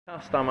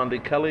I'm Andy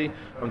Kelly.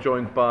 I'm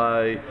joined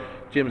by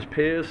James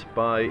Pearce,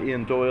 by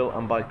Ian Doyle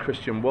and by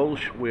Christian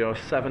Walsh. We are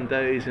 7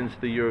 days into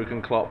the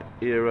Jurgen Klopp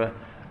era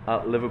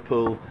at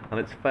Liverpool, and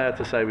it's fair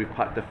to say we've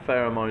packed a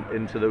fair amount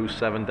into those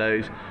 7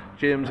 days.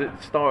 James, it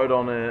started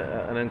on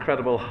an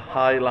incredible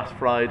high last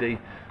Friday,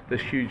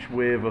 this huge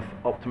wave of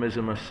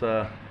optimism as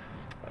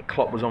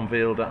Klopp was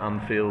unveiled at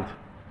Anfield.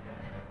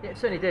 Yeah, it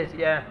certainly did.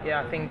 Yeah.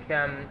 I think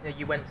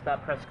you went to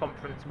that press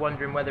conference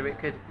wondering whether it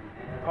could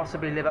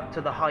possibly live up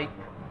to the hype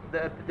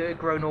that had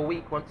grown all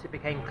week once it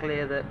became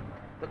clear that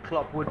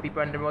Klopp would be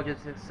Brendan Rodgers'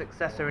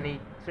 successor, and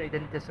he certainly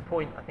didn't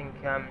disappoint. I think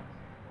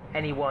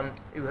anyone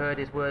who heard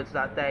his words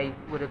that day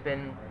would have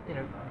been,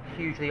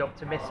 hugely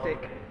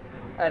optimistic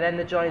and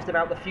energised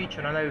about the future.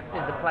 And I know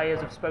the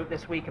players have spoke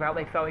this week about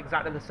they felt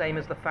exactly the same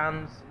as the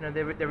fans.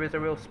 There is a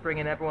real spring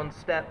in everyone's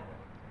step.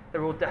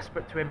 They're all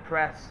desperate to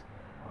impress.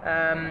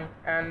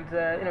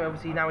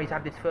 Obviously now he's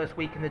had this first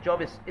week in the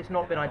job. It's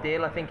not been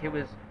ideal. I think it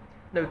was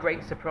no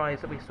great surprise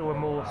that we saw a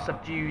more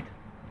subdued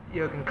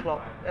Jurgen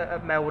Klopp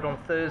at Melwood on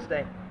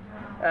Thursday,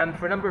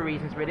 for a number of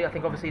reasons really. I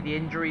think obviously the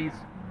injuries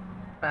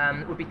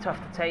would be tough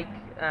to take.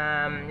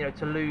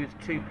 To lose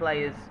two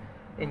players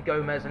in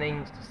Gomez and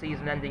Ings to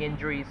season-ending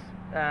injuries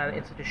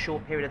in such a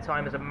short period of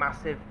time is a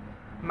massive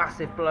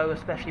blow,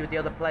 especially with the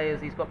other players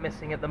he's got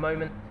missing at the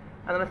moment.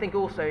 And then I think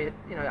also,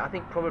 I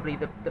think probably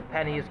the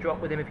penny has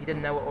dropped with him if he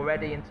didn't know it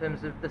already, in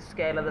terms of the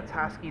scale of the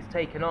task he's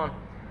taken on.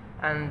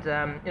 And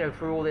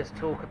for all this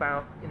talk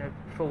about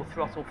full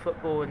throttle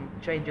football and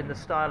changing the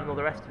style and all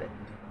the rest of it,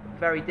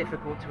 very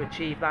difficult to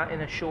achieve that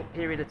in a short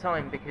period of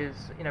time,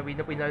 because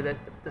we know that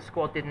the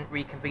squad didn't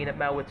reconvene at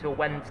Melwood till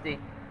Wednesday.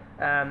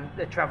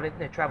 They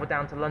travelled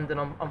down to London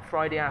on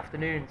Friday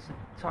afternoon. So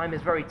time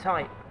is very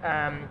tight.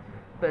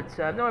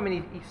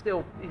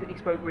 He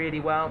spoke really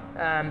well.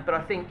 But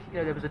I think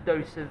there was a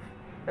dose of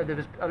there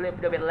was a little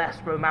bit less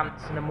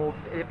romance and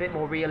a bit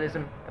more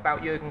realism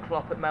about Jurgen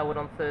Klopp at Melwood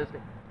on Thursday.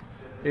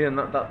 Ian,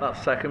 that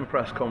second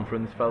press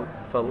conference felt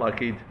like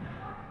he'd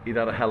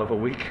had a hell of a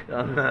week,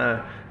 and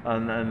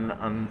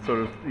sort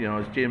of,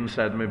 as James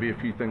said, maybe a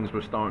few things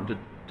were starting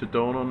to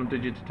dawn on him.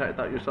 Did you detect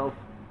that yourself?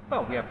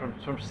 Well, yeah,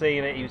 from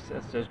seeing it, he was,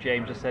 as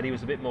James has said, he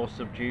was a bit more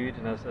subdued,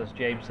 and as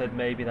James said,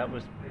 maybe that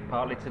was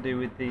partly to do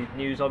with the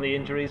news on the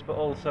injuries, but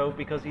also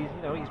because he's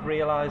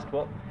realised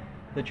what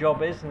the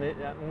job is, and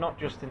not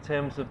just in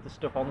terms of the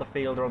stuff on the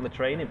field or on the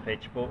training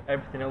pitch, but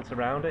everything else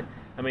around it.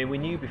 I mean, we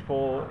knew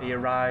before he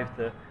arrived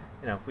that.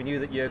 We knew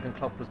that Jurgen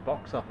Klopp was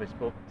box office,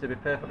 but to be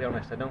perfectly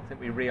honest, I don't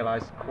think we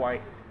realised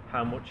quite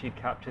how much he'd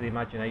capture the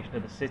imagination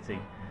of the city,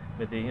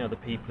 with the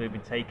people who've been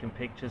taking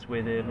pictures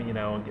with him,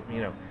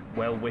 and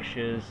well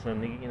wishers,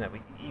 and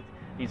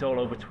he's all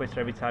over Twitter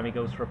every time he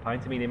goes for a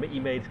pint. I mean,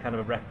 he made kind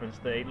of a reference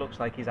that it looks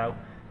like he's out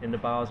in the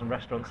bars and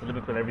restaurants in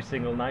Liverpool every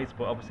single night,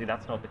 but obviously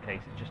that's not the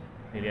case. It's just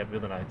nearly every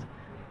other night.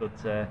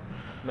 But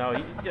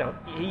no,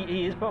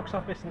 he is box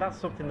office, and that's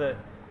something that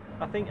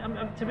I think.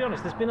 To be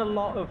honest, there's been a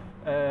lot of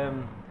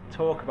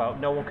talk about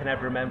no one can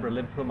ever remember a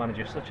Liverpool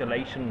manager, such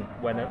elation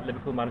when a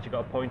Liverpool manager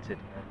got appointed.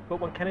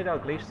 But when Kenny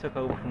Dalglish took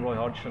over from Roy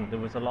Hodgson, there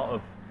was a lot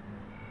of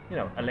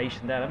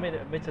elation there. I mean,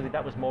 admittedly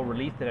that was more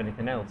relief than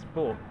anything else,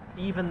 but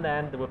even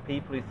then there were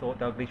people who thought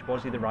Dalglish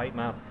was he the right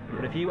man.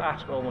 But if you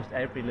ask almost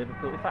every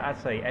Liverpool, in fact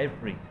I'd say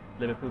every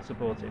Liverpool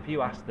supporter, if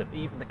you ask them,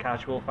 even the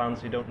casual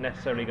fans who don't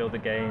necessarily go to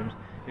the games,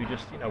 who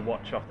just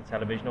watch off the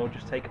television or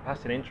just take a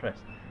passing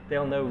interest,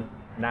 they'll know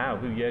now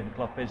who Jurgen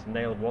Klopp is, and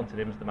they'll have wanted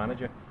him as the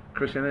manager.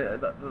 Christian,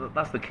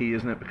 that's the key,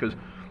 isn't it? Because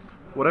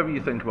whatever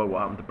you think about what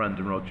happened to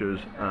Brendan Rodgers,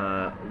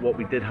 what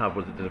we did have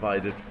was a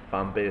divided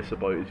fan base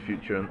about his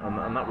future,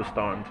 and that was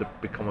starting to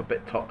become a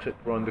bit toxic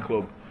around the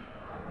club.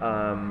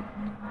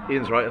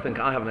 Ian's right. I think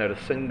I haven't heard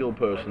a single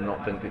person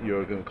not think that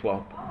Jurgen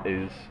Klopp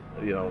is,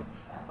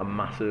 a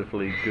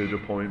massively good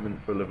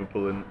appointment for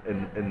Liverpool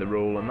in the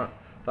role, and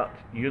that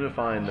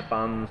unifying the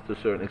fans to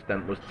a certain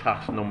extent was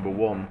task number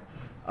one.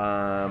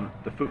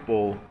 The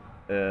football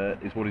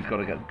is what he's got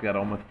to get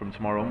on with from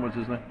tomorrow onwards,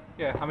 isn't it?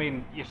 Yeah, I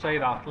mean, you say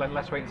that,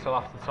 let's wait until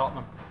after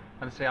Tottenham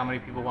and see how many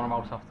people want him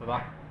out after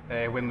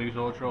that, win, lose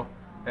or draw,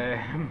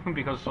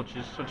 because such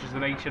is the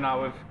nature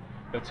now of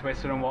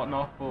Twitter and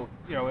whatnot. But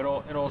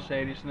in all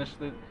seriousness,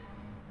 that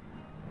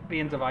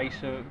being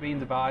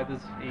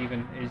divided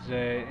even is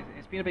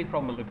it's been a big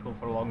problem with Liverpool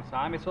for a long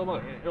time. It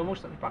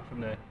almost stems back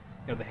from the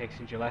the Hicks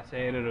and Gillette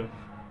era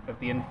of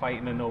the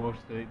infighting and almost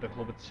the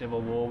club at civil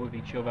war with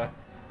each other.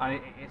 And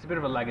it's a bit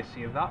of a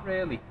legacy of that,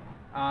 really.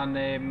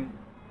 And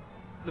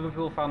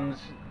Liverpool fans,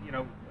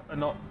 are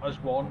not as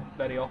one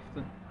very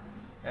often.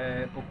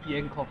 But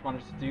Jurgen Klopp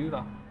managed to do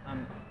that.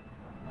 And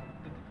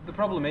the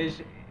problem is,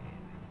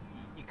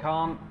 you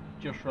can't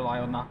just rely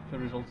on that for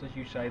results, as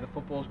you say. The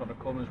football's got to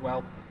come as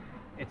well.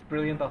 It's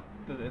brilliant that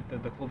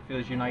the club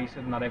feels united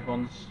and that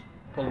everyone's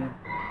pulling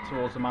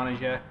towards the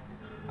manager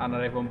and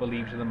that everyone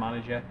believes in the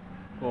manager.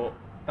 But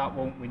that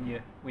won't win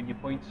you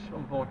points,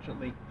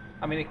 unfortunately.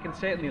 I mean, it can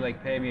certainly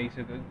permeate.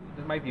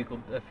 There might be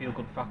a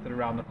feel-good factor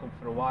around the club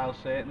for a while,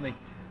 certainly.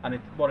 And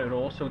what it would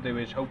also do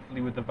is,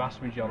 hopefully, with the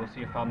vast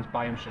majority of fans,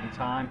 buy him some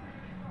time.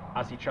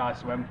 as he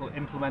tries to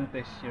implement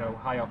this,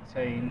 high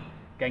octane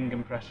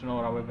Gegenpressing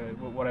or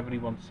whatever he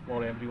wants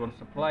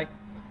to play.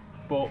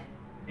 But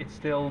it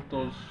still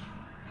does,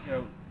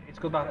 it's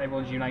good that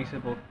everyone's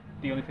united, but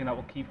the only thing that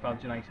will keep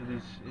fans united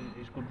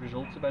is good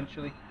results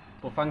eventually.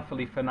 But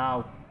thankfully for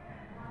now,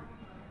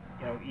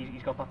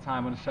 he's got that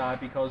time on his side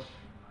because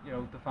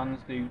the fans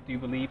do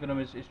believe in him.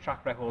 His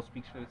track record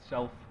speaks for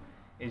itself.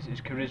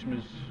 His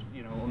charisma's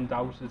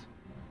undoubted,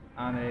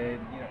 and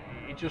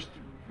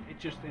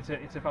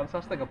it's a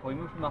fantastic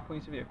appointment from that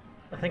point of view.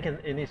 I think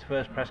in his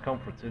first press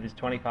conference, with his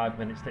 25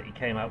 minutes that he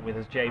came out with,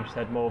 as James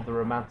said, more of the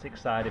romantic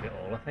side of it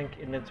all. I think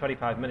in the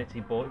 25 minutes he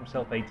bought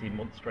himself 18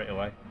 months straight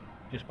away,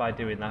 just by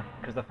doing that,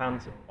 because the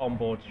fans are on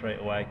board straight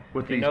away.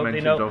 With these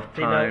mentions of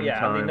time.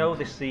 And they know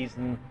this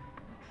season,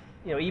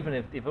 even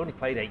if they've only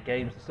played 8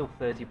 games, there's still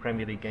 30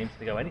 Premier League games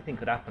to go. Anything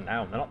could happen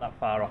now, and they're not that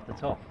far off the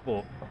top.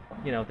 But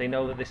they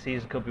know that this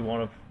season could be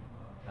one of,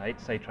 I hate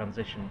to say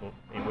transition, but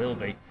it will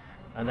be.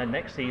 And then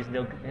next season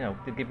they'll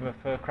give him a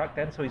fair crack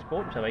then. So he's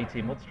bought himself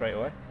 18 months straight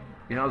away.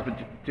 He has, but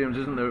James,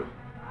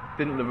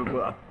 didn't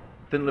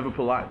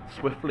Liverpool act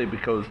swiftly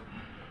because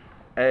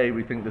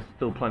we think there's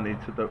still plenty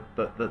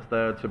that's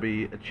there to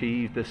be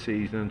achieved this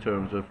season in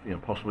terms of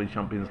possibly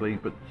Champions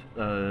League, but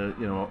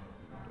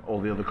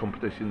all the other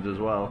competitions as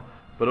well.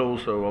 But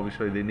also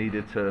obviously they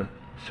needed to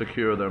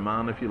secure their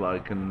man, if you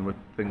like, and with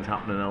things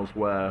happening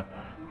elsewhere,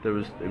 it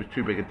was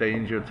too big a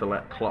danger to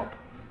let Klopp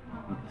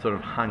sort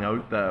of hang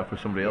out there for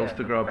somebody else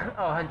to grab.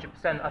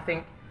 100%. I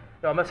think,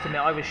 I must admit,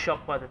 I was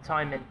shocked by the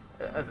timing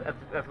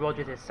of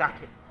Rodgers'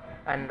 sacking,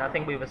 and I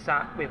think we were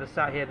sat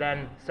here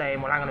then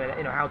saying, well, hang on a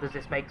minute, how does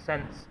this make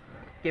sense?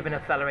 Giving a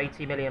fella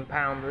 £80 million,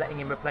 letting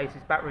him replace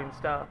his backroom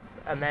staff,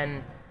 and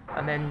then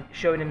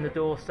showing him the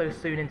door so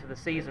soon into the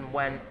season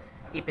when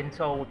he'd been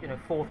told,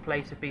 4th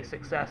place would be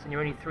success, and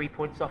you're only 3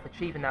 points off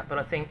achieving that. But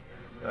I think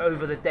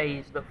over the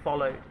days that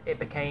followed, it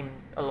became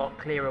a lot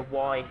clearer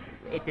why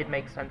it did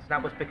make sense. And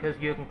that was because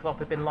Jurgen Klopp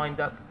had been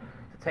lined up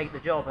to take the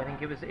job. I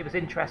think it was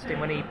interesting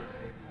when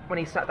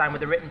he sat down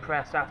with the written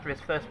press after his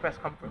first press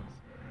conference.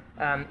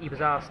 He was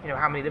asked,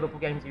 how many Liverpool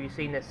games have you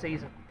seen this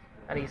season?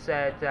 And he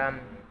said,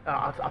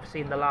 I've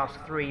seen the last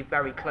 3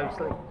 very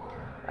closely.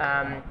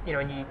 And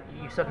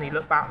you suddenly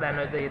look back then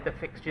at the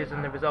fixtures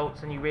and the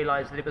results, and you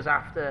realise that it was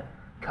after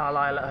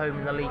Carlisle at home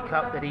in the League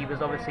Cup that he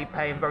was obviously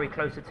paying very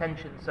close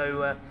attention.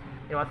 So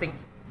I think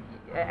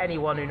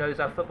anyone who knows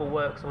how football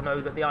works will know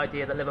that the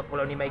idea that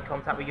Liverpool only made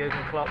contact with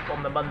Jurgen Klopp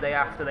on the Monday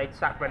after they'd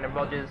sacked Brendan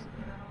Rodgers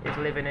is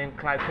living in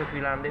cloud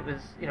cuckoo land. It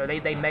was,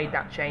 they made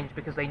that change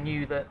because they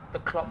knew that the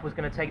Klopp was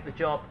going to take the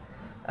job,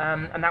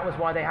 and that was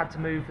why they had to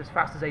move as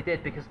fast as they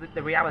did. Because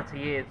the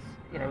reality is,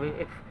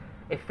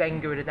 if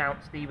Wenger had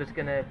announced he was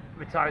going to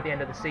retire at the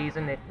end of the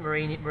season, if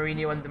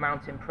Mourinho under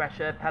mounting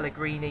pressure,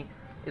 Pellegrini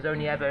is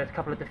only ever a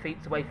couple of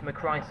defeats away from a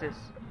crisis,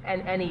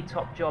 and any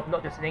top job,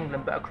 not just in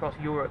England but across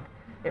Europe,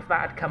 if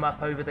that had come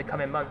up over the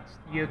coming months,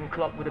 Jurgen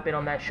Klopp would have been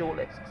on their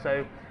shortlist.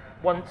 So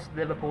once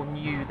Liverpool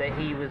knew that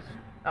he was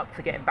up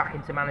for getting back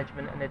into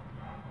management and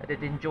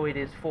had enjoyed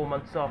his 4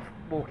 months off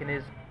walking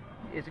his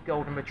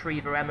golden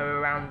retriever Emma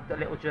around the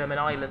little German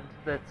island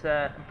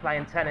and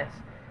playing tennis,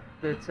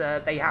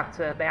 that they had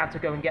to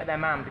go and get their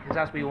man, because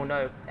as we all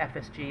know,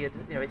 FSG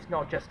it's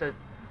not just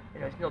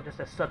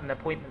a sudden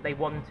appointment. They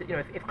wanted to,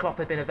 if Klopp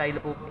had been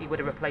available, he would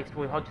have replaced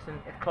Roy Hodgson.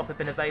 If Klopp had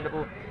been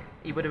available,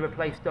 he would have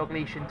replaced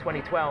Dalglish in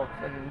 2012.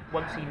 And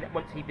once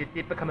he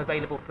did become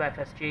available for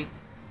FSG,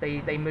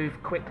 they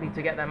moved quickly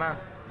to get their man.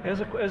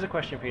 Here's a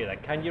question for you then.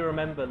 Can you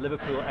remember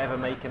Liverpool ever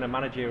making a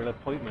managerial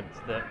appointment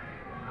that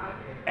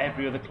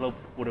every other club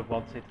would have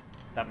wanted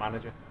that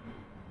manager?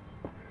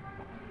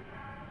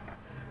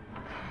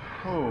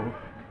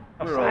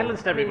 I've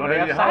silenced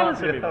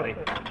everybody.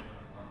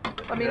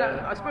 I mean,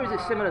 I suppose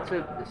it's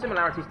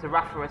similarities to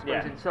Rafa, I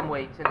suppose, in some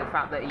ways, in the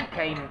fact that he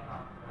came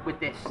with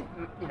this,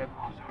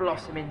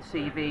 blossoming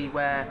CV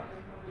where,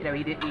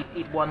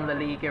 he'd won La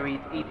Liga,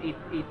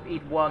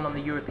 he'd won on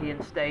the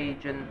European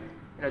stage, and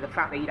the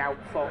fact that he'd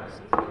outfoxed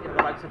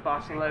the likes of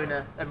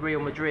Barcelona and Real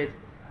Madrid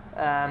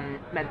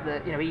meant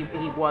that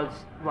he was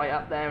right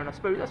up there. And I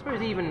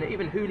suppose even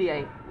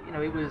Houllier,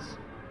 it was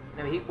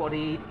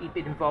he'd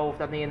been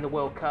involved in the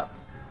World Cup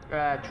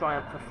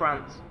triumph for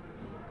France.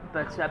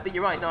 But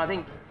you're right. No, I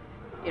think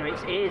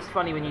it is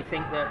funny when you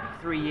think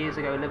that 3 years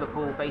ago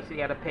Liverpool basically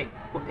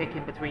were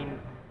picking between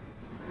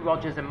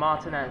Rodgers and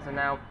Martinez, and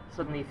now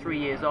suddenly 3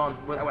 years on,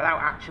 without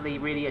actually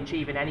really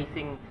achieving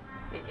anything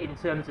in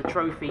terms of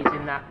trophies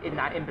in that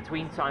in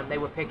between time, they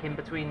were picking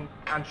between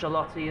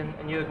Ancelotti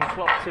and Jurgen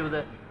Klopp,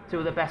 two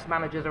of the best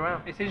managers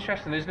around. It's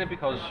interesting, isn't it?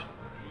 Because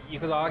you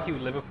could argue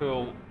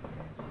Liverpool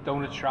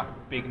don't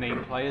attract big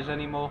name players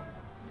anymore.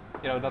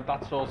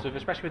 That sort of,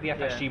 especially with the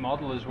FSG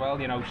model as well.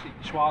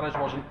 Suarez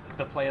wasn't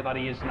the player that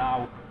he is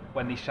now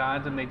when they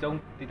signed him. They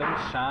don't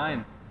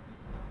sign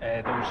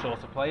those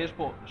sorts of players,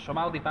 but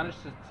somehow they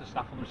managed to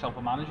snaffle themselves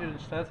a manager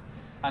instead.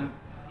 And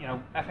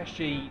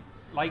FSG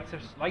like to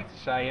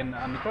say, and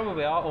they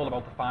probably are all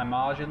about the fine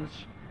margins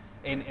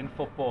in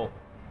football.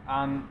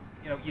 And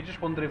you just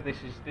wonder if this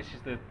is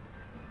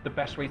the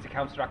best way to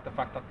counteract the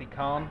fact that they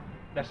can't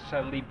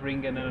necessarily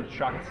bring in and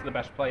attract the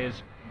best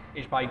players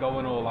is by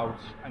going all out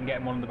and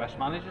getting one of the best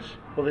managers.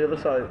 Well, the other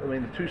side, I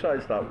mean, the two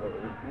sides to that.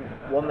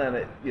 One, then,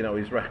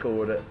 his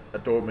record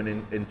at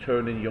Dortmund in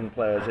turning young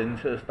players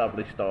into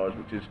established stars,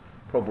 which is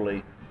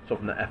probably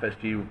something that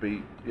FSG would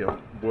be,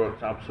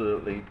 worked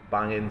absolutely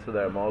bang into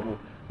their model.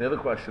 The other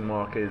question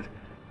mark is,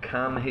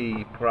 can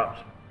he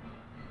perhaps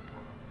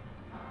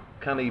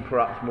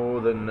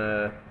more than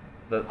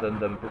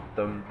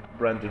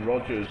Brendan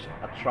Rodgers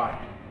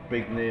attract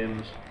big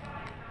names?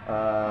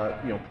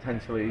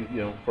 Potentially,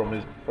 from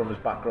his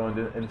background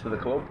into the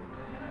club.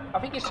 I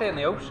think you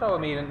certainly hope so. I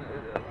mean,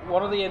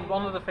 one of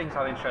the things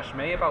that interests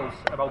me about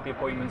the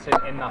appointments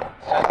in that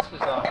sense is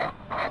that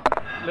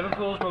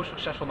Liverpool's most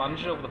successful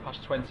managers over the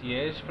past 20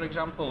 years, for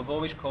example, have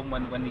always come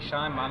when they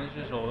sign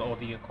managers or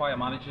they acquire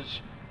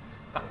managers,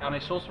 and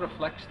it sort of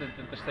reflects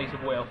the state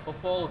of Wales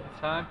football at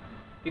the time.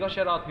 You got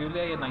Gerard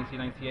Houllier in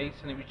 1998,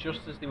 and it was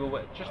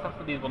just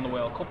after they'd won the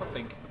World Cup, I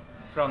think,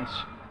 France.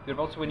 They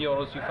were about to win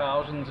Euro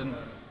 2000, and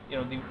they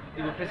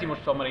were pretty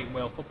much dominating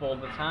world football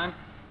at the time.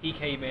 He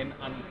came in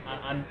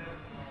and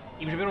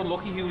he was a bit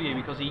unlucky, Houllier,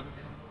 because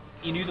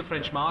he knew the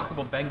French market,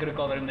 but Wenger had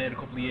got in there a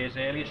couple of years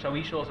earlier, so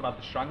he sort of had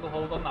the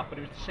stranglehold on that. But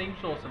it was the same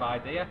sort of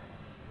idea.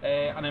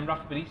 And then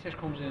Rafa Benitez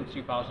comes in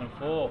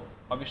 2004,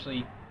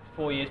 obviously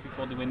 4 years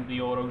before they win the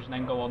Euros and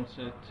then go on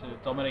to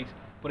dominate.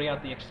 But he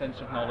had the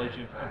extensive knowledge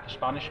of the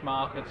Spanish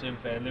market,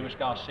 of Luis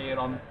Garcia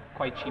on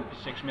quite cheap for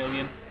 6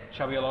 million,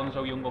 Xabi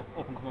Alonso, young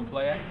up-and-coming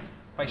player.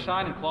 By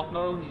signing Klopp,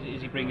 not only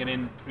is he bringing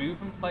in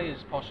proven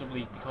players,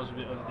 possibly because of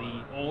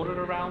the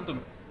order around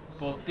them,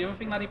 but the other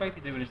thing that he might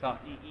be doing is that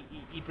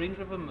he brings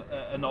with him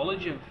a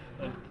knowledge of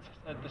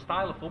the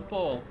style of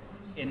football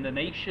in the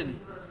nation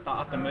that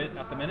at the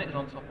minute is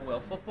on top of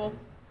world football.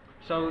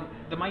 So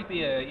there might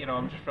be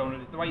I'm just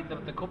throwing it,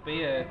 there could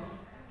be a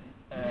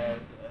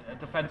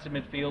defensive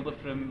midfielder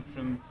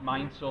from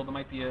Mainz, or there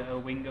might be a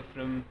winger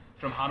from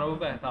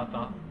Hanover that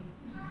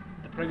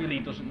the Premier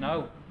League doesn't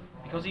know,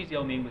 because he's the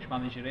only English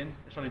manager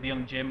the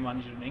only German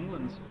manager in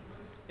England.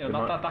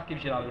 That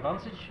gives you that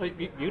advantage. Well,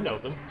 you know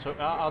them, so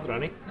are there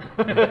any?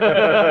 I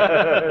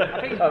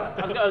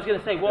was going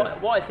to say,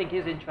 what I think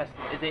is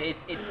interesting is it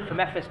from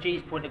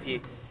FSG's point of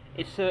view,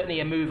 it's certainly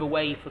a move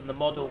away from the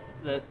model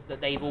that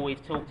they've always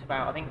talked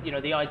about. I think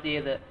the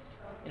idea that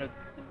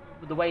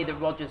the way that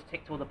Rodgers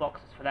ticked all the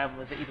boxes for them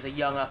was that he was a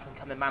young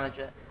up-and-coming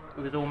manager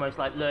who was almost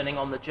like learning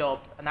on the job,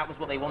 and that was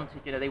what they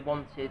wanted. They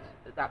wanted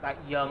that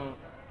young,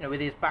 with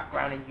his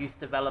background in youth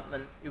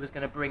development, who was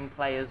going to bring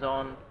players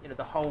on.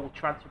 The whole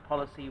transfer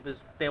policy was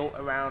built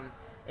around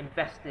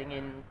investing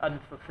in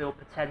unfulfilled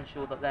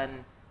potential that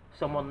then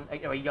someone,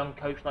 a young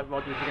coach like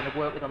Rodgers, is going to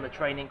work with on the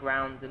training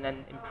ground and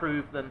then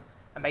improve them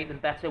and make them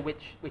better,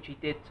 which he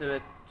did to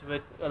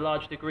a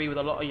large degree with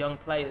a lot of young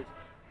players.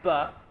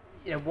 But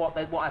what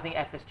I think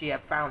FSG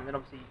have found, and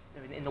obviously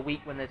in the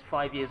week when there's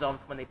 5 years on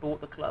from when they bought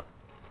the club,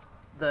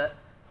 that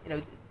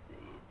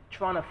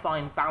trying to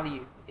find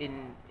value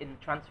in the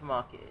transfer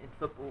market in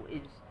football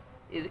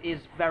is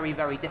very,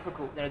 very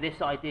difficult.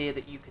 This idea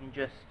that you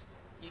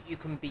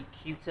can be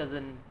cuter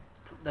than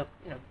the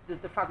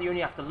fact that you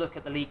only have to look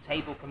at the league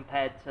table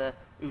compared to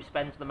who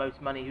spends the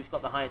most money, who's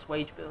got the highest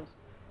wage bills.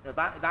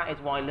 That is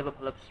why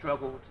Liverpool have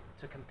struggled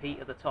to compete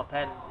at the top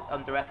end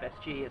under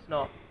FSG. It's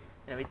not,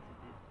 it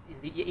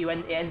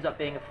ends up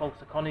being a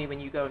false economy when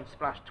you go and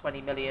splash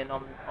 20 million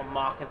on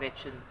Markovic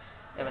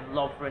and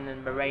Lovren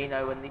and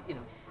Moreno and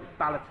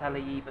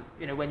Balotelli even.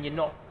 When you're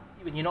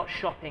not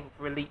shopping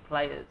for elite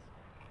players,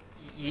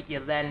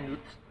 you're then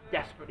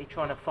desperately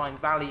trying to find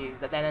value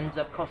that then ends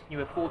up costing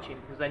you a fortune,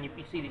 because then you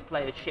see these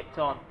players shipped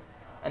on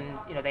and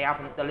they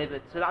haven't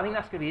delivered. So I think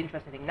that's going to be an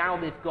interesting thing. Now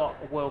they've got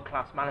a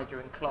world-class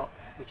manager in Klopp,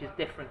 which is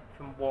different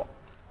from what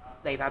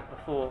they've had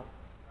before.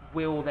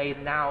 Will they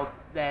now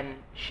then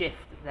shift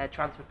their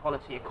transfer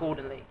policy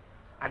accordingly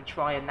and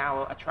try and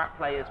now attract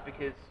players?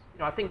 Because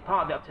I think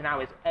part of it up to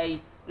now is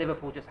A,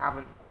 Liverpool just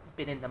haven't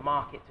been in the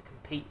market to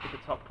compete with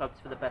the top clubs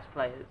for the best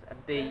players,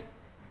 and B,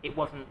 it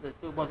wasn't the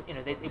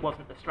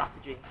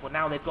strategy. Well,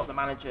 now they've got the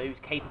manager who's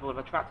capable of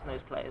attracting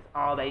those players.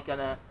 Are they going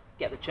to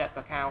get the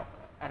checkbook out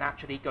and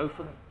actually go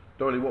for them?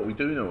 Doyle, what we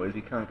do know is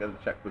he can't get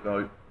the checkbook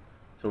out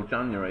till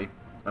January.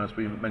 As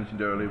we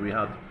mentioned earlier, we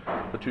had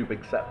the two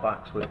big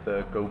setbacks with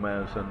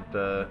Gomez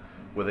and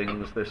with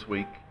Ings this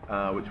week,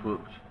 which was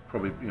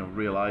probably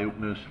real eye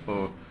openers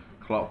for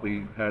Klopp.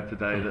 We heard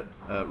today that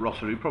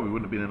Rossery probably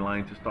wouldn't have been in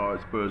line to start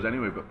at Spurs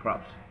anyway, but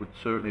perhaps would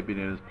certainly have been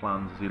in his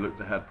plans as he looked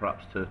ahead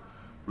perhaps to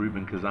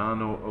Ruben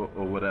Kazan or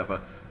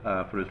whatever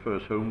for his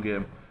first home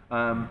game.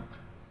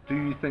 Do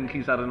you think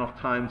he's had enough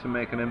time to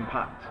make an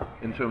impact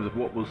in terms of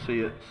what we'll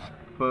see at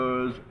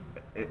Spurs,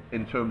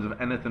 in terms of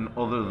anything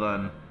other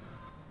than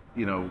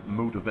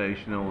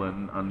motivational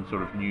and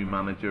sort of new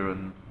manager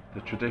and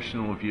the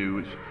traditional view,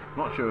 which I'm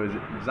not sure is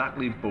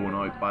exactly borne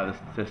out by the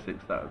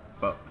statistics, that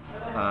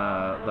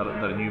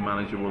a new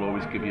manager will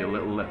always give you a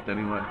little lift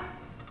anyway?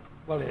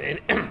 Well,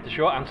 the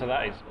short answer to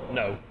that is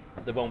no.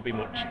 there won't be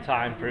much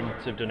time for him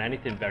to have done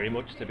anything very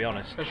much, to be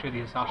honest. Especially with the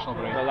international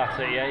break. Well, that's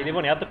it. Yeah, they've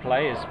only had the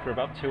players for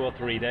about 2 or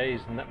 3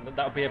 days, and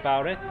that would be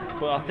about it.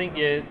 But I think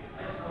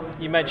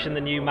you mentioned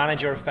the new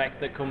manager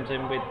effect that comes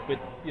in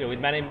with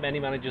many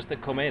managers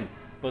that come in.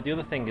 But the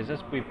other thing is,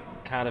 as we've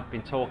kind of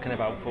been talking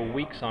about for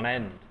weeks on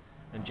end,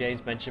 and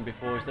James mentioned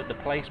before, is that the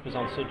place was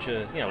on such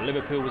a,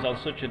 Liverpool was on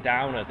such a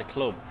downer, the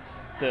club,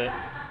 that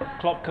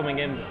Klopp coming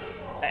in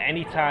at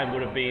any time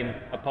would have been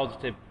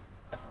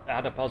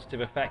had a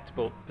positive effect.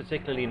 But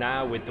particularly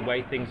now, with the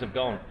way things have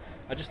gone,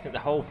 I just think the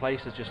whole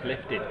place has just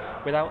lifted.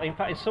 In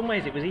fact, in some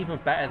ways, it was even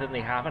better than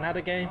they haven't had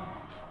a game.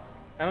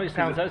 I know it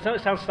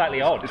sounds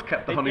slightly odd. It's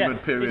kept the honeymoon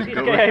period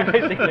going. Yeah,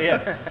 basically,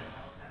 yeah.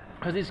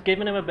 Because it's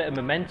given them a bit of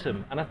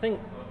momentum, and I think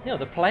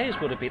the players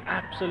would have been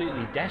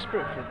absolutely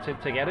desperate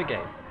to get a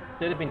game.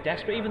 They'd have been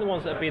desperate, even the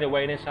ones that have been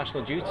away in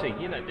international duty.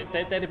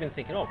 They'd have been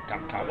thinking,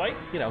 can't wait,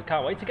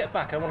 can't wait to get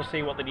back. I want to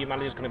see what the new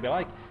manager's going to be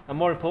like, and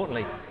more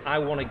importantly, I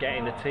want to get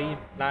in the team.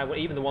 Now,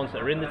 even the ones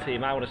that are in the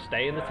team, I want to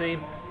stay in the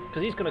team,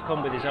 because he's going to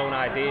come with his own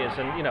ideas,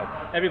 and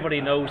everybody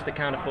knows the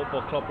kind of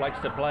football Klopp likes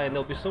to play, and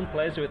there'll be some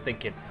players who are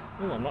thinking,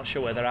 I'm not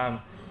sure whether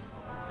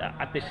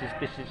this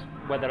is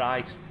whether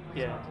I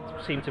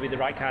seem to be the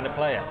right kind of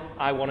player.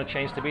 I want to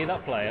change to be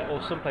that player.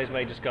 Or some players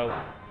may just go,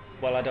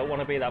 well, I don't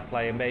want to be that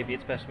player, maybe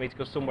it's best for me to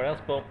go somewhere else.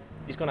 But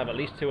he's going to have at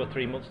least 2 or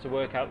 3 months to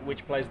work out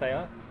which players they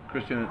are.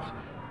 Christian, it's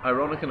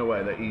ironic in a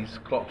way that he's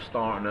Klopp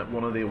starting at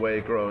one of the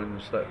away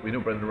grounds that we know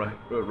Brendan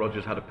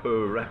Rodgers had a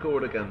poor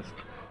record against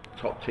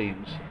top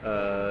teams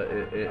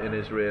in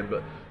his reign,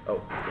 but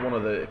one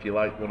of the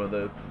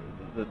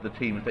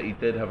teams that he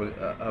did have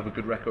a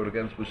good record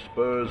against was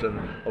Spurs, and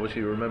obviously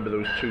you remember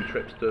those 2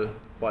 trips to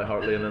White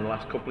Hart Lane in the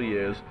last couple of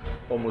years,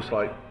 almost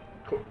like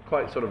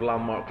quite sort of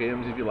landmark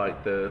games, if you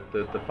like, the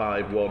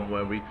 5-1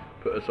 where we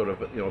put a sort of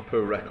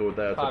poor record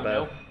there to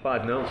bed.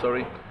 5-0,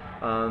 sorry.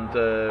 And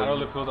I know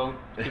Liverpool don't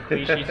keep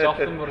clean sheets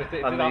often, but it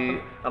did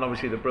happen. And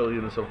obviously the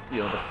brilliance of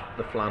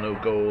the Flano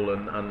goal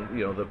and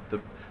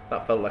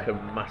that felt like a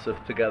massive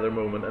together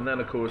moment. And then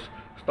of course,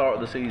 start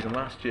of the season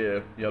last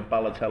year, you had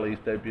Balotelli's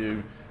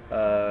debut.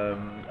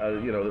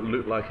 It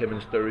looked like him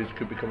and Sturridge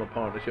could become a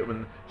partnership,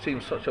 and it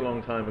seems such a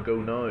long time ago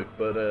now.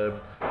 But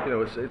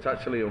it's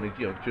actually only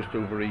just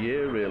over a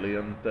year really,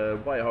 and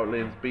White Hart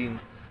Lane's been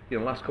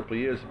last couple of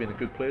years has been a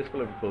good place for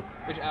Liverpool.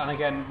 And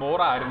again,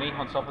 more irony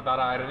on top of that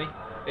irony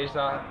is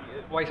that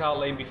White Hart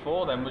Lane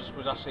before then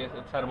was actually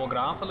a terrible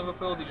ground for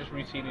Liverpool. They just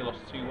routinely lost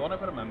 2-1,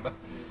 if I remember.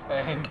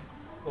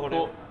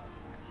 Or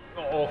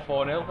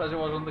 4-0 as it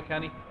was under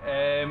Kenny.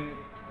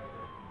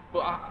 But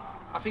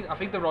I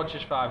think the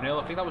Rodgers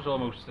 5-0, I think that was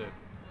almost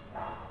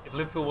if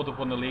Liverpool would have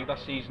won the league that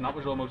season, that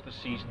was almost a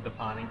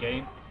season-defining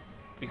game,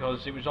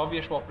 because it was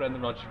obvious what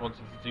Brendan Rodgers wanted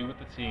to do with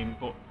the team,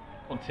 but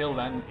until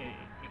then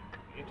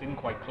it didn't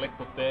quite click.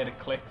 But there it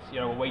clicked,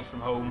 away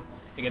from home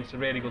against a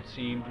really good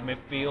team. The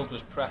midfield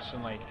was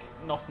pressing like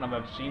nothing I've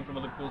ever seen from a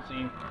Liverpool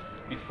team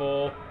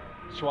before.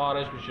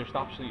 Suarez was just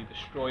absolutely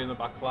destroying the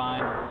back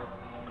line.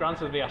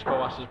 Granted, the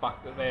Boas's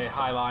their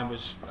high line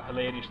was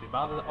hilariously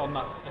bad on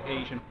that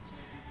occasion.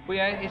 But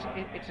yeah,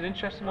 it's an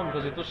interesting one,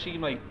 because it does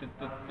seem like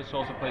the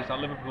sort of place that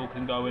Liverpool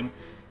can go and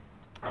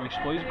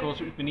exploit. Of course,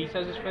 it was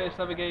Benitez's first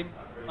ever game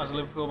as a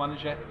Liverpool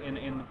manager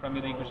in the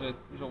Premier League was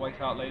at White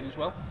Hart Lane as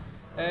well.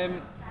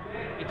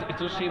 It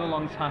does seem a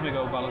long time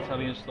ago,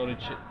 Balotelli and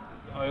Sturridge.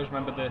 I always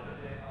remember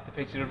the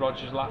picture of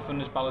Rodgers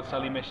laughing as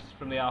Balotelli missed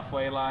from the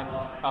halfway line,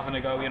 having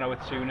a go, at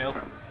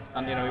 2-0,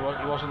 and he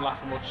wasn't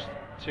laughing much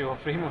 2 or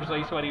 3 months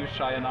later when he was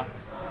trying that.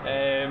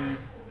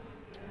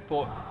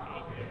 But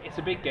it's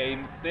a big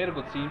game. They're a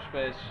good team,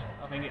 Spurs.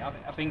 I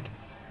think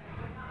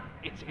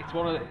it's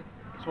one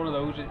of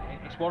those.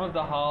 It's one of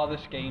the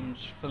hardest games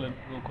for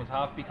Liverpool could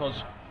have, because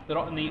they're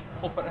not in the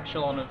upper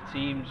echelon of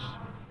teams.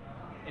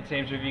 In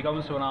terms of, if you go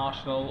into an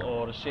Arsenal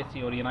or a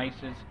City or a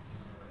United,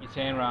 you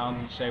turn around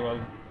and you say, well,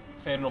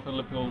 fair enough,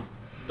 Liverpool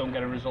don't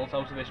get a result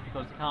out of this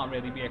because they can't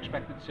really be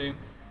expected to.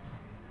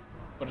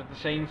 But at the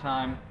same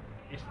time,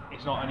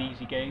 it's not an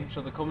easy game.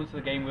 So they come into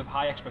the game with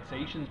high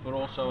expectations, but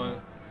also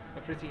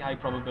a pretty high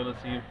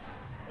probability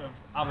of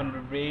having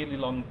a really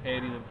long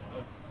period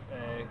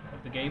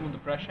of the game under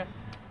pressure.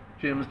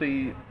 James,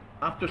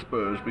 after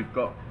Spurs, we've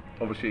got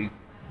obviously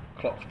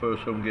Klopp's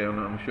first home game,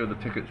 and I'm sure the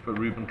tickets for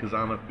Ruben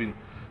Kazan have been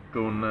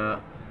going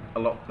a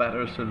lot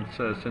better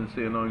since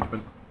the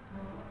announcement.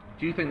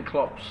 Do you think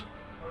Klopp's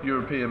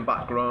European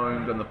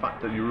background and the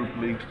fact that Europa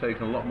League's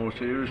taken a lot more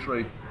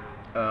seriously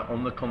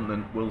on the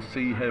continent will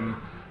see him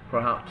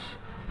perhaps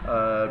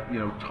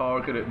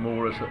target it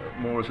more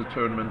as a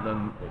tournament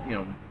than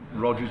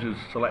Rodgers'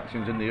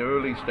 selections in the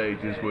early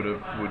stages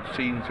would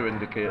seem to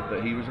indicate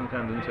that he was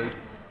intending to?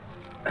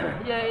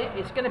 Yeah,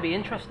 it's going to be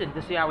interesting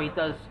to see how he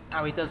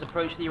does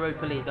approach the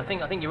Europa League. I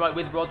think you're right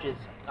with Rodgers.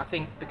 I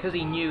think because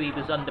he knew he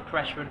was under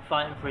pressure and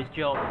fighting for his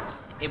job,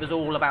 it was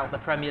all about the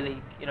Premier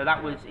League.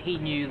 He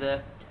knew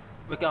that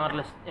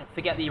regardless,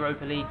 forget the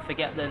Europa League,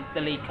 forget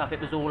the League Cup, it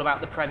was all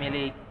about the Premier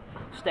League.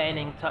 Staying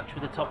in touch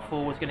with the top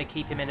four was going to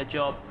keep him in a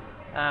job.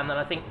 And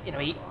I think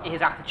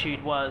his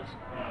attitude was,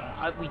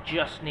 we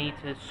just need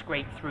to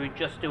scrape through,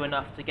 just do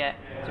enough to get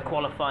to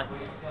qualify.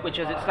 Which,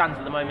 as it stands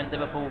at the moment,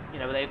 Liverpool,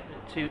 they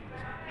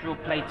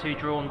played two,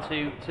 drawn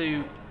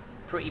two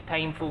pretty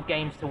painful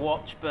games to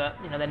watch, but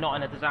they're not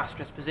in a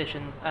disastrous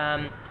position.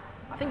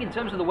 I think in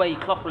terms of the way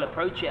Klopp will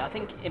approach it, I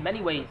think in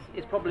many ways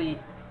it's probably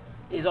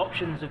his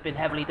options have been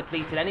heavily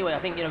depleted anyway. I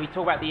think we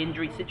talk about the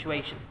injury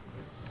situation,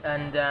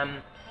 and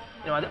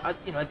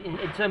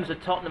in terms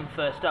of Tottenham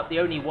first up, the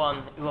only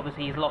one who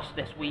obviously he's lost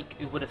this week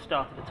who would have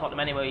started at Tottenham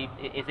anyway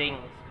is Ings,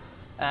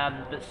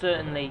 but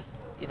certainly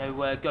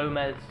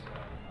Gomez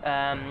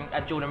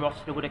and Jordan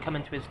Rossiter would have come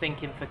into his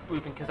thinking for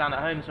Ruben Kazan at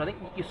home. So I think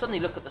you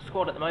suddenly look at the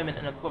squad at the moment,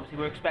 and obviously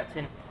we're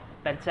expecting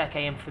Benteke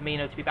and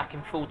Firmino to be back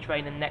in full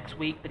training next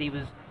week, but he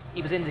was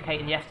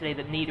indicating yesterday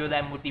that neither of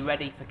them would be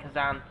ready for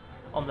Kazan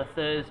on the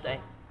Thursday.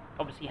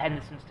 Obviously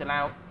Henderson's still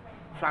out,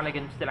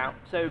 Flanagan's still out,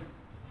 so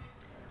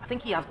I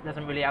think he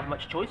doesn't really have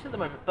much choice at the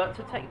moment but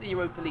to take the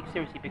Europa League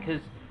seriously,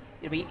 because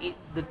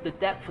the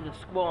depth of the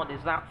squad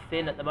is that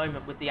thin at the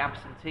moment with the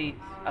absentees.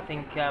 I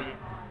think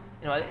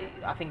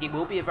I think it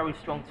will be a very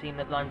strong team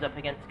that lines up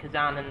against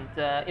Kazan, and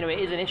it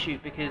is an issue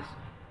because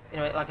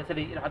like I said,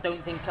 I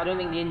don't think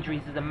the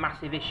injuries is a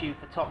massive issue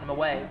for Tottenham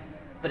away,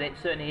 but it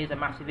certainly is a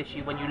massive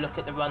issue when you look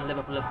at the run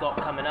Liverpool have got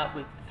coming up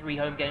with 3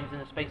 home games in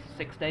the space of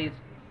 6 days.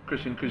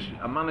 Christian, because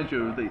a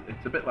manager,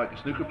 it's a bit like a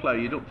snooker player.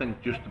 You don't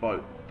think just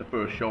about the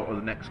first shot or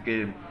the next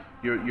game.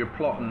 You're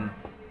plotting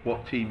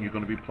what team you're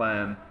going to be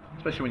playing,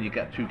 especially when you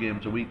get 2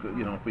 games a week.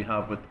 If we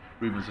have with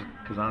Ruben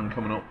Kazan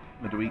coming up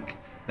midweek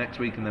next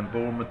week, and then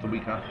Bournemouth the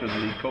week after the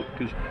League Cup,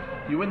 because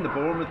you win the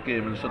Bournemouth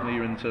game and suddenly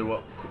you're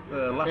into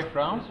fifth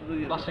round,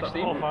 last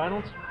 16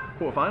 quarterfinals.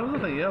 Quarterfinals,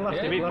 I think. Yeah,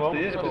 last year.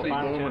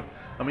 Bournemouth.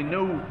 I mean,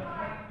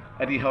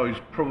 Eddie Howe's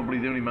probably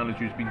the only manager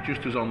who's been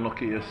just as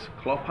unlucky as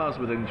Klopp has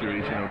with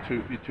injuries.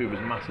 Two of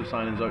his massive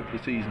signings out for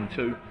the season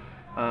too.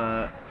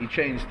 He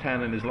changed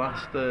 10 in his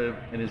last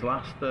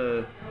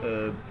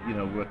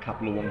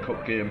couple of One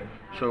Cup game.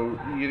 So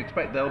you'd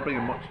expect they'll bring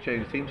a much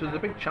changed team. So there's a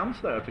big chance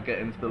there to get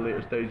into the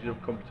later stages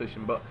of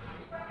competition. But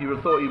you would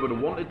have thought he would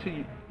have wanted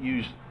to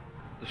use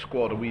the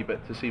squad a wee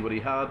bit to see what he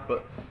had,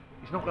 but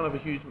he's not going to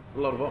have a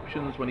lot of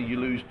options when you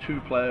lose 2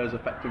 players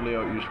effectively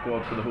out of your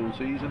squad for the whole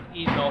season.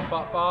 He's not,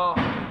 but bar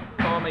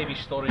maybe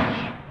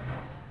Sturridge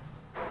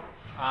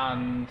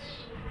and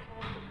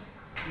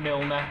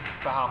Milner,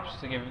 perhaps,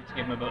 to give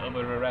him a little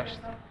bit of a rest.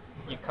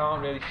 You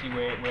can't really see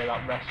where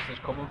that rest is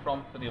coming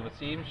from for the other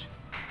teams.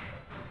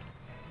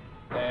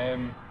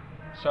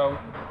 So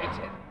it's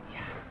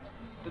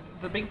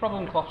the big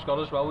problem Klopp's got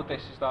as well with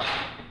this is that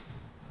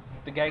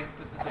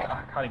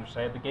I can't even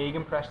say it. The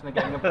gegenpressing, the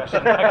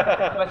gegenpressing.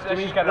 let's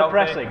just get it out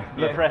pressing.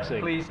 there. The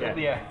pressing. Please,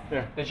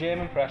 the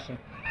German pressing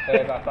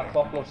that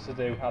Klopp loves to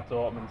do at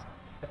Dortmund.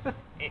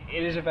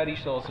 It is a very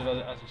sort of,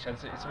 as you said,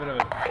 it's a bit of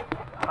a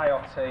high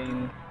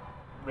octane.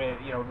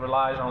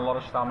 Relies on a lot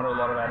of stamina, a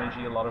lot of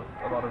energy, a lot of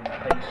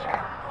pace,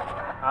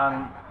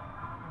 and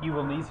you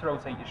will need to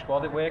rotate your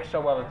squad. It works so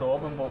well at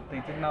Dortmund, but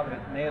they didn't have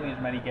nearly as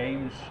many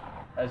games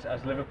as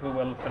Liverpool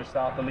will for the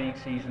start of the league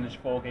season. Is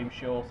 4 games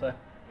shorter.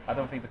 I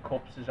don't think the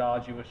cup's as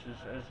arduous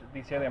as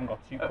they say they haven't got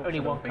 2 cups. Only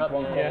one cup.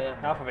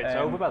 Half of it's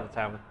over by the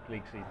time the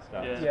league season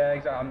starts. Yeah,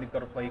 exactly. And they've got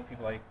to play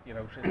people like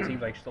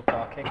teams like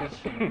Stuttgart Kickers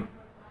who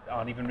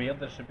aren't even real.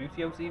 They're a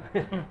Sabutio team.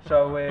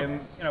 So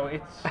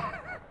it's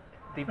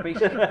they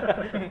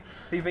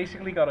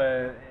basically got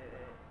a.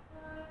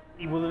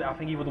 I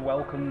think he would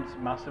have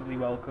massively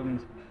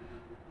welcomed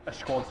a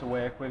squad to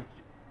work with,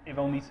 if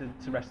only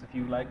to rest a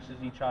few legs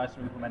as he tries to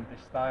implement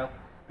this style.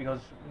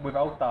 Because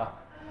without that,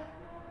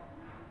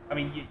 I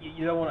mean,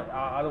 you don't want to.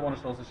 I don't want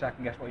to sort of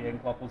second guess what Jurgen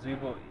Klopp will do,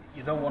 but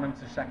you don't want him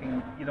to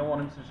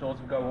sort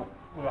of go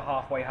with a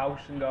halfway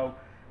house and go,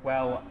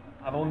 well,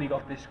 I've only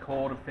got this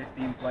core of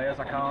 15 players.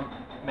 I can't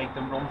make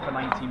them run for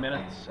 90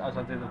 minutes as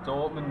I did at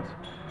Dortmund,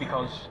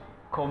 because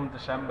come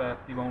December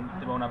they won't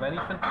have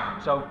anything.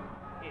 So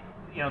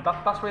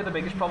that's where the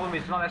biggest problem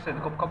is. It's not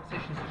necessarily the cup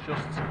competitions, it's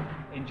just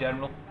in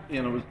general.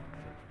 I was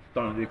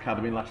down at the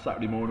academy last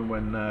Saturday morning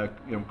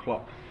when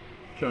Klopp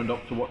turned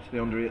up to watch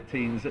the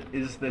under-18s.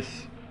 Is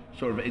this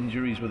sort of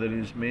injuries within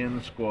his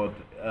main squad?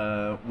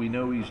 We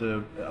know he's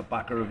a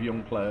backer of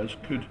young players.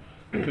 Could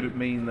it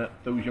mean that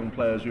those young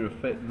players who are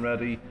fit and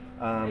ready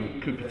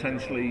could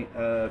potentially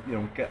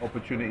get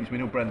opportunities? We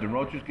know Brendan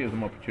Rodgers gave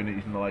them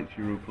opportunities in the likes of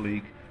Europa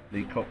League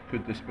Cup.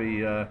 Could this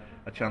be a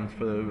chance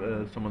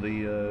for some of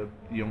the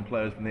young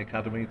players in the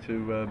academy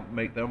to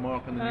make their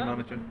mark on the new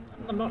manager?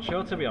 I'm not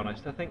sure, to be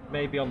honest. I think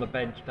maybe on the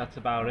bench that's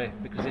about it,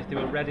 because if they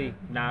were ready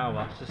now,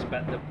 I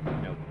suspect that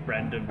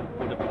Brendan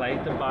would have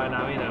played them by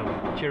now.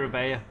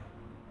 Chirabea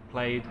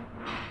played,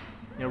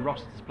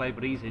 Rossiter's played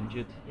but he's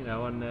injured,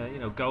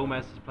 and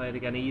Gomez has played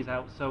again, he's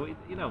out, so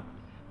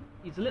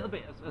he's a little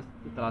bit, as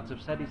the lads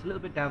have said, he's a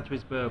little bit down to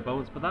his bare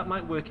bones, but that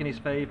might work in his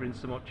favour in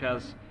so much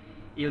as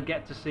he'll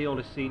get to see all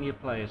his senior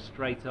players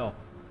straight up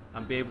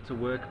and be able to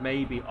work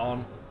maybe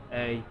on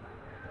a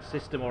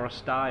system or a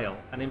style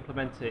and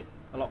implement it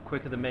a lot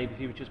quicker than maybe if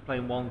he was just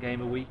playing 1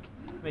 game a week.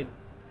 I mean,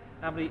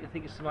 how many? I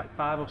think it's like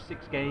 5 or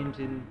 6 games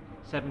in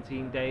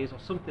 17 days or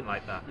something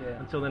like that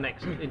until the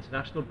next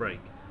international break.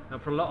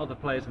 And for a lot of the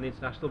players in the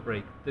international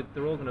break,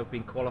 they're all going to have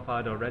been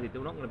qualified already.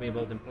 They're not going to be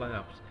involved in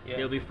playoffs.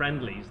 It'll be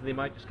friendlies, and they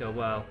might just go,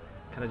 well,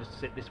 can I just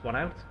sit this one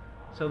out?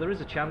 So there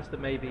is a chance that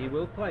maybe he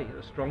will play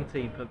a strong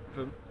team for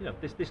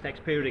this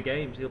next period of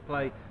games. He'll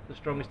play the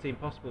strongest team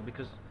possible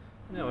because,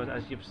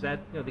 as you've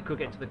said, they could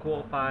get to the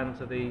quarterfinals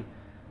of the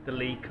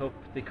League Cup.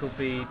 They could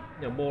be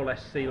more or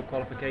less seal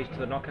qualification to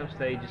the knockout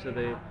stages of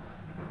the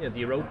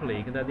Europa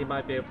League, and then they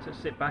might be able to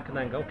sit back and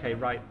then go, okay,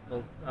 right,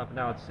 well, I've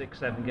now had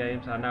 6-7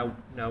 games. I now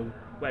know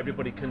what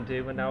everybody can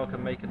do, and now I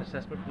can make an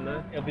assessment from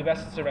there. It'll be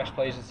best to rest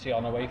players at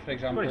Sion away, for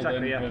example. Well,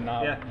 exactly, than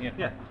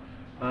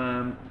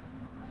now.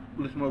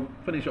 Listen, we'll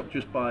finish up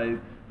just by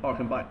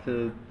harking back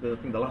to I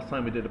think the last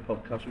time we did a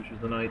podcast, which was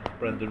the night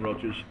Brendan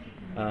Rodgers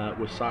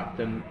was sacked,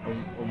 and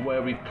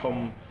where we've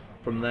come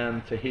from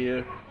then to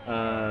here.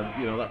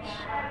 That's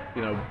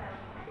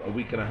a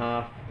week and a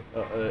half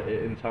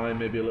in time,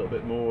 maybe a little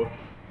bit more.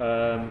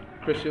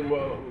 Christian,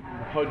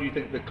 how do you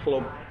think the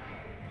club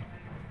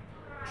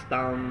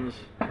stands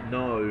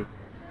now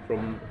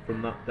from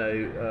that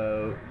day?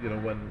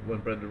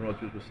 When Brendan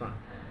Rodgers was sacked.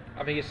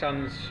 I think it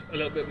stands a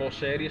little bit more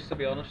serious, to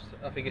be honest.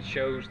 I think it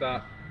shows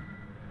that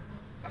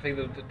I think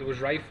that there was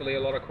rightfully a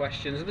lot of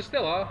questions, and there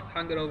still are,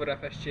 hanging over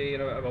FSG,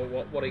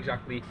 about what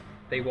exactly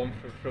they want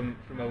from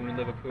owning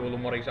Liverpool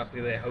and what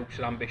exactly their hopes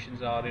and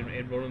ambitions are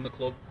in running the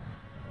club.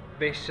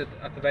 This,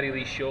 at the very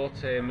least short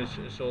term, is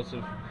sort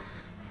of,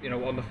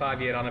 on the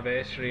 5-year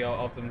anniversary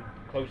of them,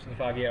 close to the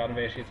 5-year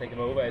anniversary of taking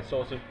over, it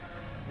sort of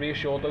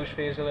reassured those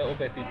fears a little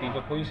bit. They've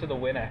appointed the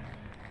winner.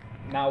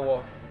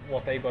 Now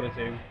what they've got to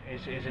do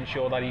is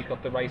ensure that he's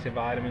got the right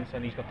environment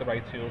and he's got the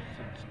right tools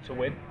to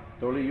win.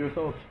 Dolly, your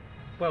thoughts?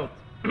 Well,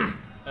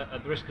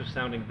 at the risk of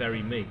sounding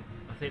very me,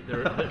 I think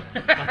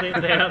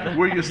they are.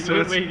 We're used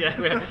to it.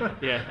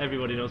 Yeah,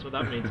 everybody knows what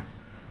that means.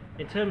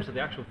 In terms of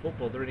the actual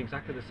football, they're in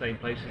exactly the same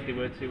place as they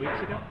were 2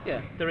 weeks ago.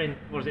 Yeah. They're in,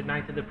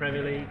 9th in the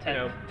Premier League?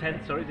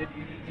 10th, sorry, it's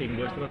even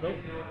worse than I thought.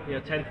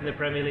 10th in the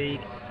Premier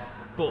League.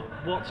 But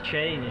what's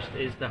changed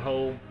is the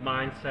whole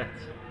mindset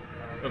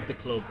of the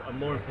club, and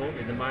more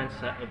importantly, the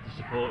mindset of the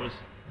supporters.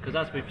 Because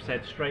as we've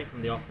said straight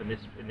from the off in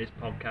this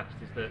podcast,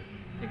 is that,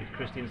 I think it's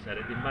Christian said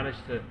it, they've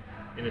managed to,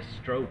 in a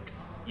stroke,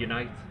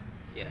 unite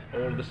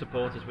all of the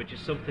supporters, which is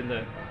something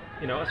that,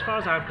 as far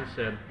as I'm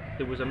concerned,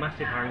 there was a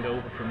massive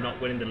hangover from not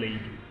winning the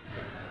league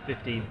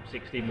 15,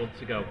 16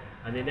 months ago,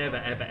 and they never,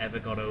 ever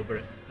got over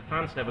it. The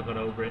fans never got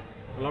over it.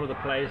 A lot of the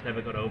players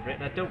never got over it,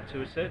 and I don't,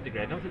 to a certain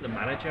degree, I don't think the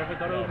manager ever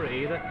got over it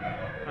either.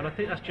 And I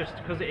think that's just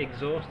because it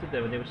exhausted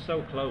them, and they were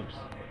so close,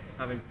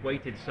 having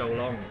waited so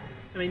long.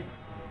 I mean,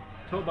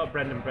 talk about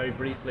Brendan very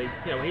briefly.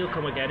 He'll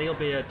come again. He'll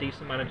be a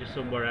decent manager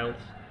somewhere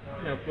else.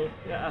 But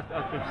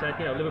as we've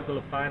said, Liverpool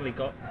have finally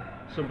got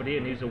somebody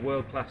in who's a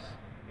world-class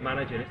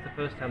manager, and it's the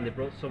first time they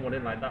brought someone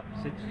in like that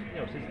since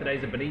the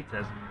days of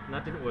Benitez, and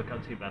that didn't work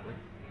out too badly.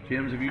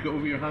 James, have you got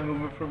over your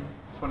hangover from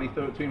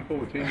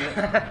 2013-14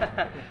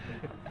 yet?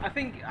 I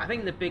think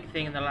the big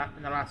thing in the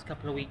last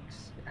couple of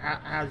weeks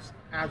has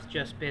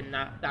just been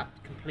that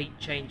complete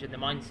change in the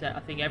mindset. I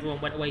think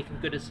everyone went away from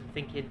Goodison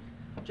thinking,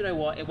 do you know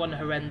what? It wasn't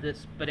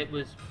horrendous, but it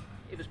was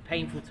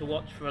painful to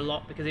watch for a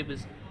lot, because it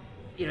was,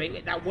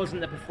 that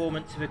wasn't the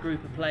performance of a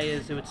group of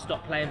players who had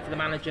stopped playing for the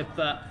manager,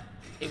 but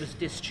it was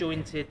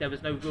disjointed. There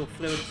was no real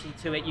fluency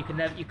to it. You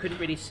couldn't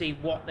really see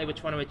what they were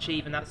trying to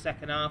achieve in that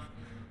second half.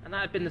 And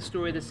that had been the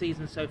story of the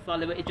season so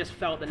far. It just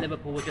felt that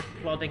Liverpool were just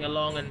plodding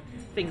along, and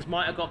things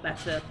might have got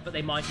better, but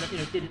they might not.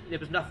 Didn't. There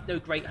was no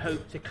great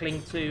hope to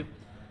cling to.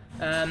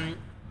 And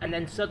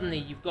then suddenly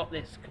you've got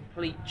this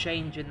complete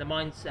change in the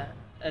mindset.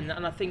 And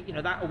I think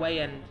that away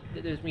end.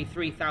 There's going to be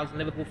 3,000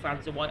 Liverpool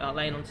fans at White Hart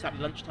Lane on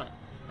Saturday lunchtime,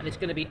 and it's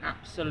going to be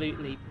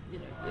absolutely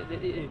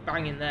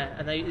banging there.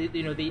 And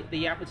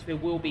the atmosphere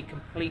will be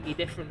completely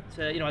different.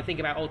 I think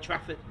about Old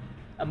Trafford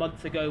a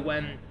month ago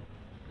when.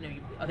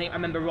 I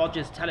remember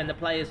Rodgers telling the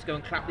players to go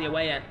and clap the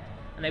away end,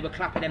 and they were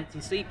clapping empty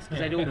seats because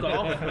they'd all got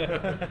off.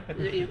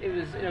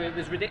 It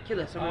was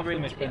ridiculous. After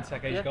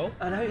Benteke's goal.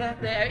 I know,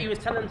 yeah. He was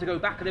telling them to go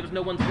back, and there was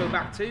no one to go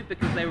back to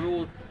because they were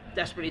all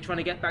desperately trying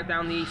to get back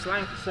down the East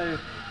Lanc. So,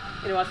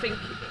 I think,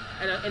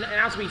 and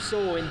as we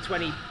saw in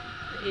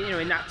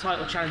in that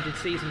title challenging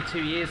season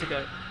 2 years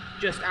ago,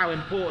 just how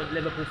important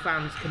Liverpool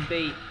fans can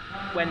be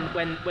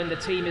when the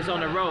team is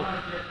on a roll,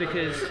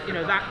 because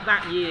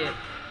that year.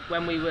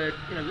 When we were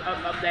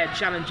up there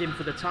challenging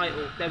for the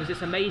title, there was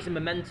this amazing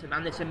momentum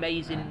and this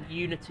amazing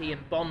unity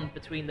and bond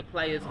between the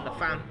players and the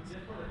fans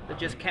that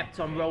just kept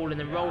on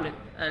rolling and rolling,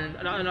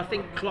 and I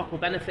think Klopp will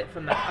benefit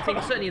from that. I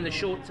think certainly in the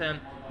short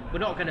term we're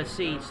not going to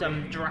see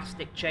some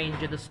drastic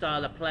change in the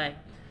style of play.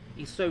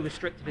 He's so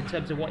restrictive in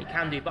terms of what he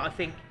can do, but I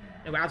think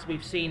as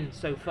we've seen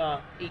so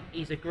far,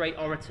 he's a great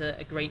orator,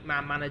 a great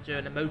man manager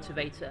and a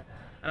motivator.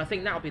 And I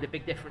think that'll be the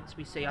big difference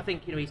we see. I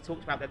think he's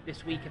talked about that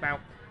this week, about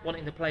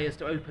wanting the players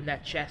to open their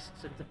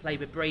chests and to play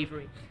with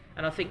bravery.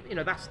 And I think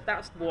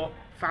that's what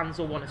fans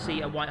will want to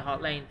see at White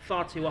Hart Lane.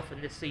 Far too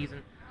often this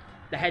season,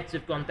 the heads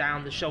have gone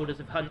down, the shoulders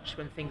have hunched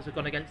when things have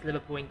gone against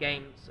Liverpool in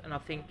games, and I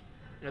think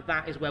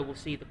that is where we'll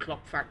see the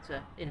Klopp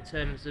factor in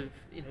terms of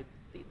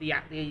the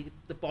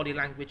body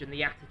language and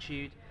the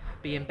attitude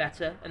being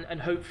better, and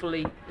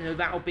hopefully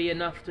that'll be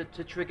enough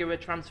to trigger a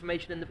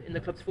transformation in the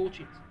club's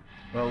fortunes.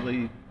 Well,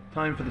 the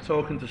time for the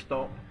talking to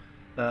stop,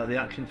 the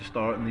action to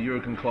start, and the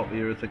Jurgen Klopp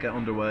era to get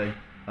underway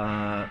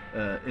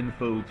in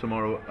full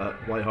tomorrow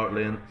at White Hart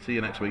Lane. See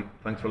you next week.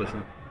 Thanks for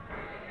listening.